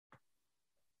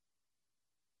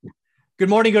Good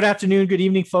morning, good afternoon, good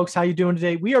evening, folks. How you doing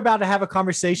today? We are about to have a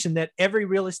conversation that every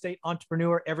real estate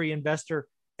entrepreneur, every investor,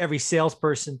 every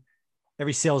salesperson,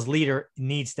 every sales leader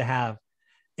needs to have.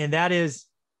 And that is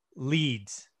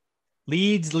leads,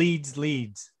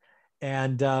 leads.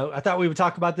 And I thought we would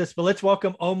talk about this, but let's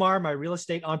welcome Omar, my real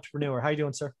estate entrepreneur. How you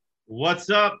doing, sir? What's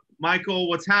up, Michael?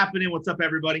 What's happening? What's up,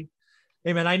 everybody?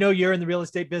 Hey, man, I know you're in the real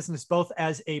estate business, both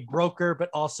as a broker,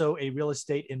 but also a real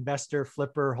estate investor,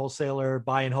 flipper, wholesaler,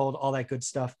 buy and hold, all that good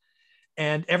stuff.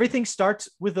 And everything starts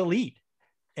with a lead.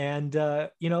 And,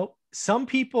 some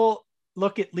people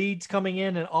look at leads coming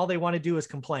in and all they want to do is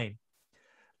complain.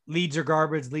 Leads are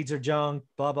garbage, leads are junk,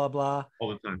 blah, blah, blah. All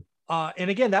the time. And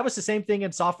again, that was the same thing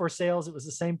in software sales. It was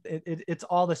the same. It's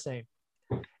all the same.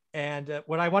 And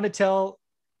what I want to tell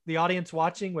the audience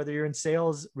watching, whether you're in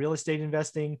sales, real estate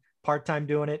investing, part-time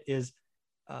doing it, is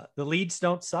the leads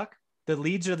don't suck. The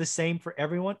leads are the same for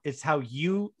everyone. It's how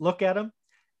you look at them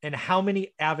and how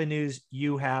many avenues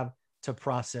you have to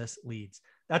process leads.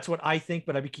 That's what I think,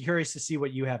 but I'd be curious to see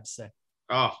what you have to say.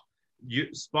 Oh,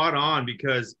 you spot on,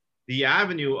 because the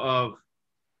avenue of,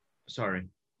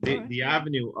 the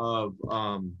avenue of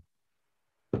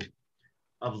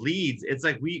leads, it's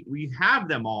like we have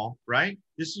them all, right?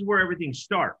 This is where everything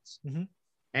starts. Mm-hmm.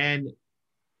 And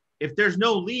if there's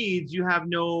no leads, you have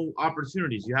no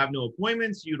opportunities. You have no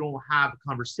appointments. You don't have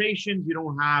conversations. You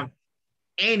don't have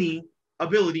any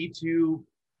ability to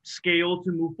scale,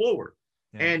 to move forward.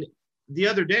 Yeah. And the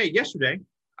other day, yesterday,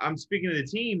 I'm speaking to the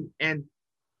team, and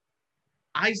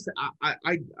I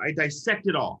dissect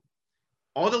it all.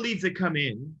 All the leads that come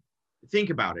in, think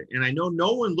about it. And I know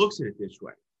no one looks at it this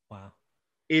way. Wow.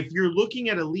 If you're looking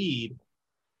at a lead,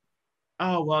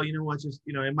 oh, well, you know what, just,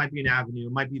 it might be an avenue,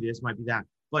 it might be this, might be that.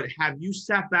 But have you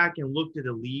sat back and looked at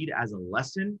a lead as a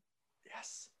lesson?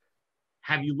 Yes.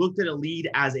 Have you looked at a lead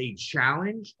as a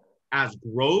challenge, as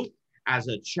growth, as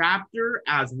a chapter,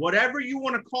 as whatever you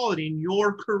want to call it in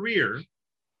your career,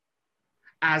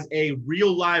 as a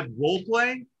real live role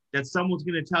play that someone's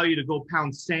going to tell you to go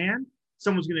pound sand?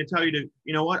 Someone's going to tell you to,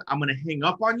 you know what, I'm going to hang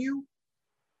up on you.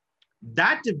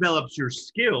 That develops your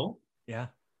skill. Yeah.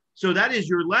 So that is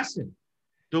your lesson.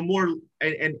 The more,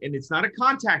 and it's not a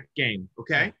contact game,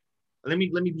 okay? Let me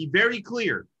be very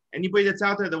clear. Anybody that's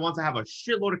out there that wants to have a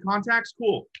shitload of contacts,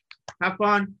 cool. Have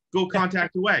fun, go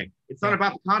contact away. It's not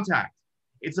about the contact.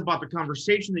 It's about the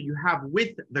conversation that you have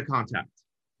with the contact.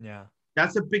 Yeah.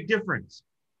 That's a big difference.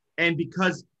 And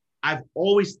because I've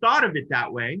always thought of it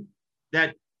that way,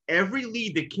 that every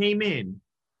lead that came in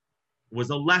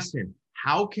was a lesson.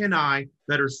 How can I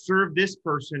better serve this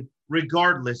person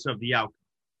regardless of the outcome?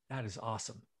 That is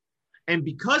awesome. And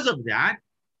because of that,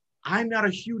 I'm not a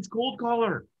huge cold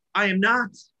caller. I am not.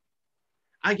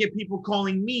 I get people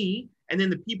calling me, and then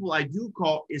the people I do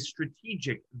call is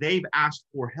strategic. They've asked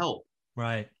for help.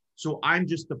 Right. So I'm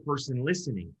just the person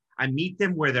listening. I meet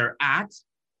them where they're at,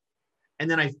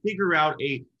 and then I figure out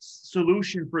a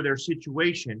solution for their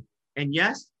situation. And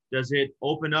yes, does it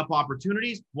open up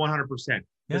opportunities? 100%.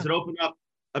 Does it open up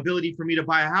ability for me to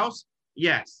buy a house?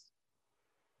 Yes.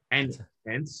 And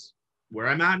hence where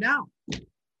I'm at now.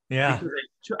 Yeah.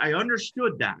 Because I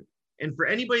understood that. And for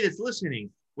anybody that's listening,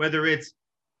 whether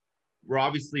we're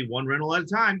obviously one rental at a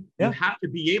time, you have to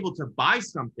be able to buy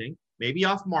something, maybe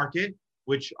off market,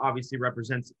 which obviously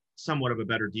represents somewhat of a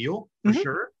better deal for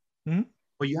sure. Mm-hmm.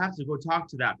 But you have to go talk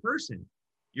to that person.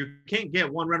 You can't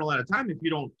get one rental at a time if you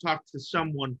don't talk to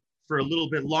someone for a little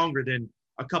bit longer than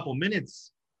a couple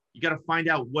minutes. You got to find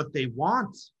out what they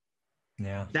want.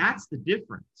 Yeah. That's the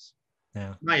difference.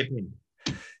 Yeah. My opinion.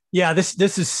 Yeah.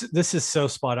 This is so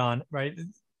spot on, right?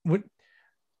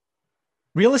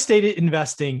 Real estate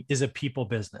investing is a people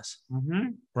business,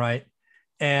 right?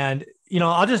 And,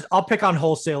 I'll pick on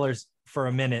wholesalers for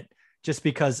a minute, just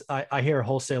because I hear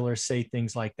wholesalers say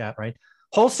things like that, right?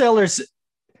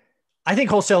 I think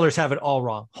wholesalers have it all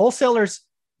wrong. Wholesalers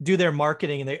do their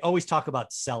marketing and they always talk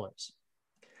about sellers.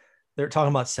 They're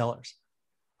talking about sellers.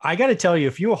 I got to tell you,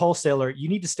 if you're a wholesaler, you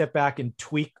need to step back and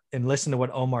tweak and listen to what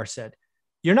Omar said.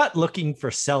 You're not looking for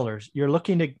sellers. You're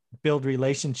looking to build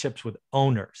relationships with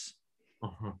owners.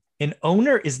 An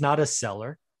owner is not a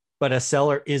seller, but a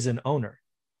seller is an owner.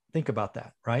 Think about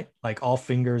that, right? Like all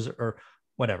fingers or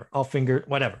whatever,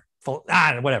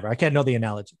 whatever. I can't know the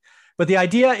analogy. But the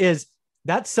idea is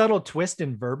that subtle twist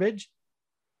in verbiage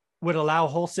would allow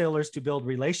wholesalers to build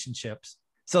relationships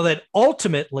so that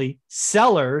ultimately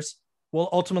sellers will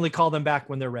ultimately call them back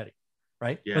when they're ready,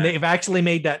 right? Yeah. When they've actually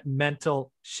made that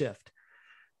mental shift.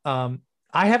 I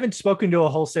haven't spoken to a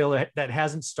wholesaler that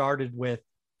hasn't started with,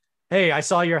 hey, I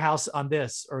saw your house on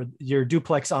this or your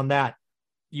duplex on that.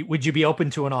 Would you be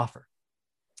open to an offer?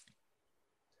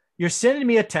 You're sending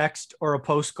me a text or a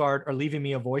postcard or leaving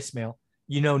me a voicemail.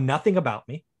 You know nothing about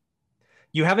me.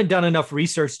 You haven't done enough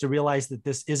research to realize that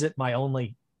this isn't my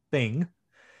only thing.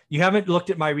 You haven't looked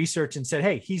at my research and said,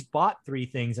 hey, he's bought 3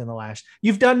 things in the last.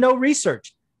 You've done no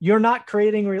research. You're not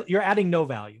creating, you're adding no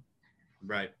value.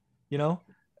 Right. You know?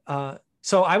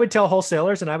 So I would tell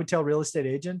wholesalers and I would tell real estate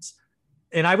agents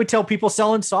and I would tell people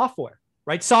selling software,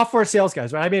 right? Software sales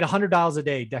guys, right? I made $100 a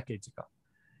day decades ago.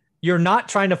 You're not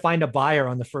trying to find a buyer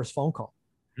on the first phone call.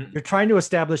 You're trying to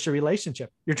establish a relationship.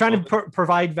 You're trying to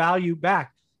provide value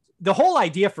back. The whole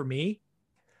idea for me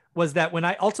was that when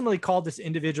I ultimately called this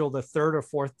individual the 3rd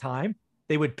or 4th time,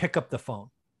 they would pick up the phone.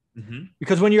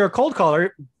 Because when you're a cold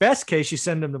caller, best case, you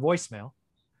send them the voicemail,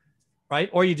 right?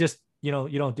 Or you just, you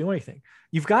don't do anything.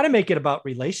 You've got to make it about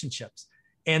relationships.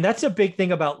 And that's a big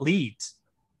thing about leads.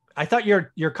 I thought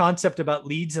your concept about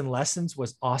leads and lessons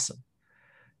was awesome.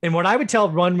 And what I would tell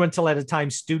One Rental at a Time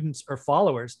students or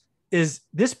followers is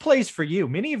this plays for you.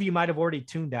 Many of you might have already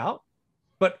tuned out,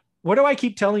 but what do I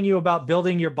keep telling you about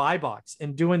building your buy box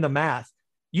and doing the math?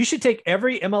 You should take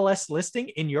every MLS listing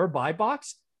in your buy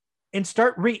box and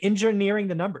start re-engineering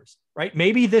the numbers, right?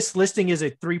 Maybe this listing is a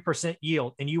 3%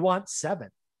 yield and you want 7.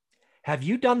 Have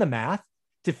you done the math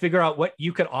to figure out what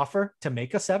you could offer to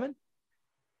make a 7?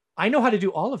 I know how to do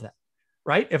all of that,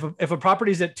 right? If a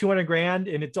property is at 200 grand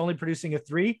and it's only producing a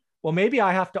 3, well, maybe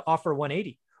I have to offer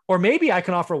 180. Or maybe I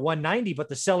can offer 190, but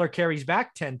the seller carries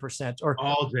back 10% or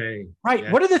all day. Right.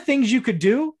 Yeah. What are the things you could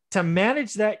do to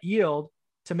manage that yield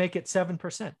to make it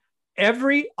 7%?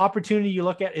 Every opportunity you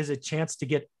look at is a chance to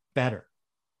get better.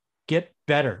 Get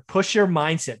better. Push your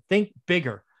mindset. Think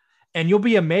bigger. And you'll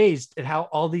be amazed at how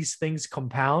all these things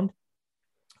compound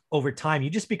over time. You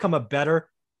just become a better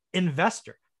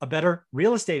investor, a better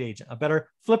real estate agent, a better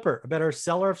flipper, a better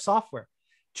seller of software.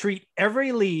 Treat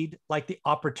every lead like the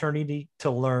opportunity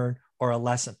to learn or a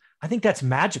lesson. I think that's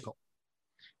magical.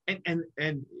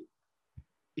 And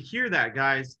hear that,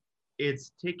 guys.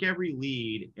 It's take every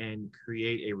lead and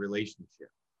create a relationship.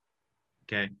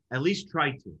 Okay. At least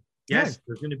try to. Yes,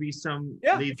 there's going to be some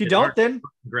leads. If you don't, then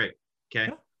great. Okay.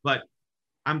 Yeah. But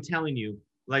I'm telling you,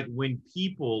 like when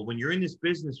you're in this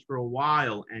business for a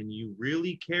while and you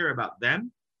really care about them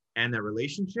and their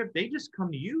relationship, they just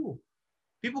come to you.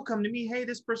 People come to me, hey,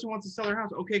 this person wants to sell their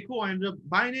house. Okay, cool. I ended up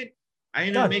buying it. I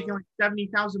ended up making like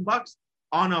 $70,000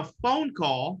 on a phone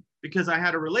call because I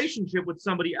had a relationship with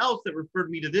somebody else that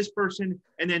referred me to this person,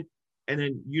 and then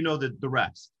the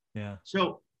rest. Yeah.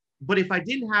 So, but if I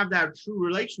didn't have that true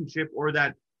relationship or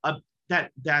that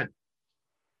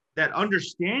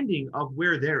understanding of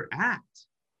where they're at,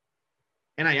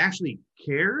 and I actually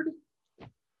cared,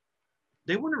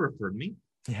 they wouldn't have referred me.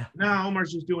 Yeah. No,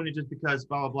 Omar's just doing it just because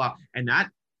blah, blah, blah. And that,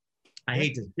 I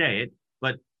hate to say it,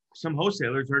 but some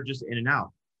wholesalers are just in and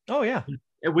out. Oh, yeah.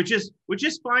 Which is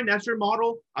fine. That's your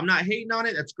model. I'm not hating on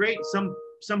it. That's great. Some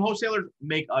wholesalers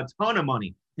make a ton of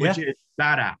money, which is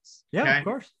badass. Yeah, okay? Of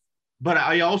course. But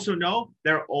I also know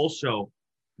they're also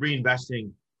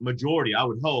reinvesting majority, I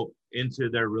would hope, into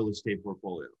their real estate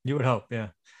portfolio. You would hope. Yeah.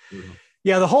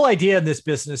 Yeah. The whole idea in this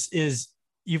business is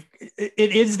it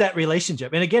is that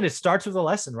relationship. And again, it starts with a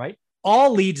lesson, right?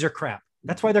 All leads are crap.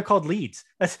 That's why they're called leads.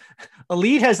 A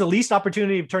lead has the least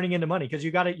opportunity of turning into money because you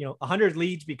got to, 100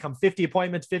 leads become 50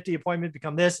 appointments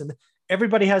become this, and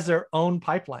everybody has their own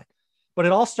pipeline, but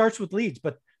it all starts with leads.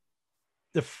 But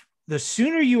the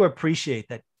sooner you appreciate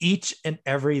that each and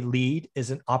every lead is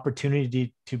an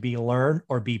opportunity to be learned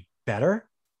or be better,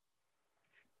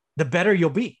 the better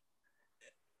you'll be,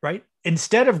 right?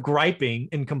 Instead of griping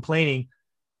and complaining,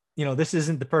 this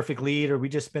isn't the perfect lead, or we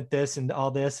just spent this and all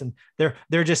this, and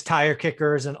they're just tire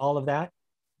kickers and all of that.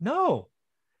 No,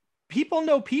 people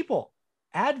know people.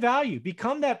 Add value,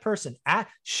 become that person.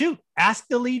 Ask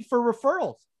the lead for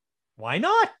referrals. Why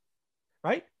not?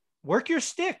 Right? Work your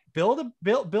stick, build a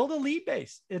lead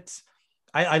base.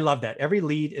 I love that. Every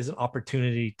lead is an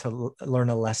opportunity to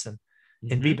learn a lesson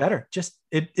and be better. Just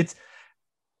it's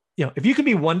if you can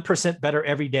be 1% better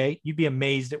every day, you'd be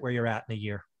amazed at where you're at in a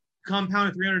year. Compound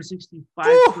at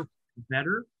 365%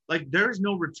 better. Like there's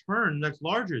no return that's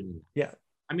larger than that. Yeah.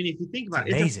 I mean, if you think about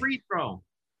it, it's a free throw.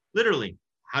 Literally,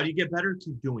 how do you get better?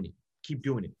 Keep doing it. Keep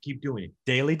doing it. Keep doing it.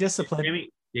 Daily discipline.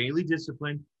 Daily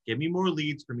discipline. Give me more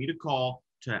leads for me to call,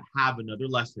 to have another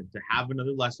lesson, to have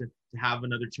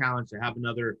another challenge, to have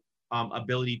another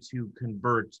ability to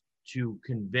convert, to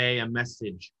convey a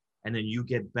message. And then you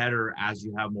get better as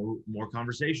you have more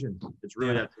conversations. It's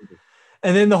really that simple.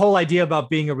 And then the whole idea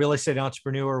about being a real estate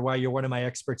entrepreneur, why you're one of my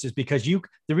experts, is because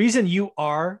the reason you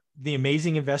are the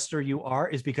amazing investor you are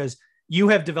is because you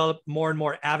have developed more and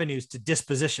more avenues to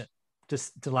disposition,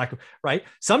 to lack of, right?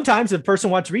 Sometimes if a person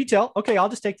wants retail, okay, I'll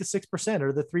just take the 6%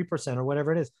 or the 3% or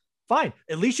whatever it is. Fine.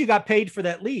 At least you got paid for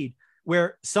that lead,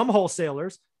 where some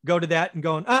wholesalers go to that and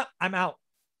going, I'm out.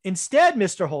 Instead,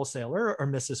 Mr. Wholesaler or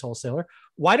Mrs. Wholesaler,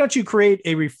 why don't you create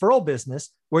a referral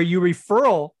business where you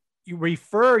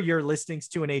refer your listings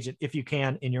to an agent if you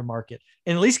can in your market,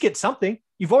 and at least get something.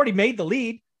 You've already made the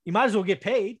lead. You might as well get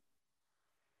paid.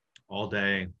 All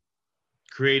day.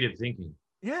 Creative thinking.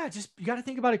 Yeah, you got to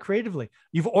think about it creatively.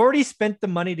 You've already spent the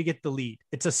money to get the lead.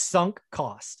 It's a sunk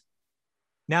cost.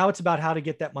 Now it's about how to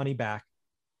get that money back.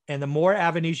 And the more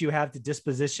avenues you have to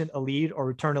disposition a lead or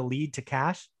return a lead to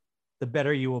cash, the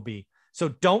better you will be. So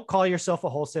don't call yourself a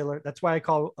wholesaler. That's why I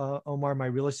call Omar my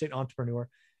real estate entrepreneur.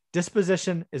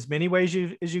 Disposition as many ways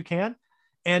as you can.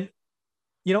 And,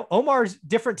 Omar's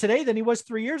different today than he was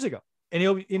 3 years ago.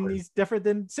 And he's different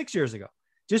than 6 years ago.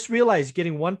 Just realize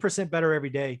getting 1% better every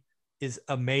day is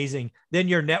amazing. Then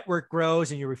your network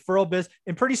grows and your referral business.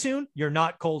 And pretty soon you're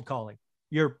not cold calling.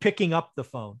 You're picking up the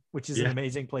phone, which is an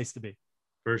amazing place to be.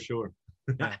 For sure.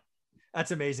 Yeah,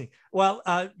 that's amazing. Well,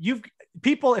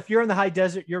 if you're in the high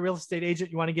desert, you're a real estate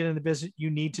agent, you want to get in the business, you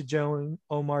need to join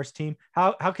Omar's team.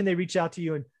 How can they reach out to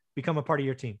you and become a part of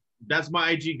your team? That's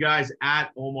my IG, guys, at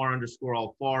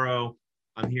Omar_Alfaro.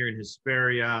 I'm here in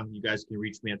Hesperia. You guys can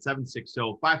reach me at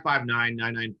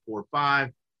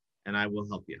 760-559-9945, and I will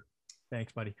help you.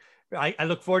 Thanks, buddy. I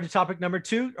look forward to topic number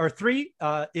 2 or 3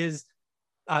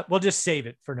 we'll just save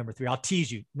it for number 3. I'll tease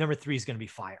you. Number 3 is going to be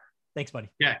fire. Thanks, buddy.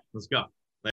 Yeah, let's go.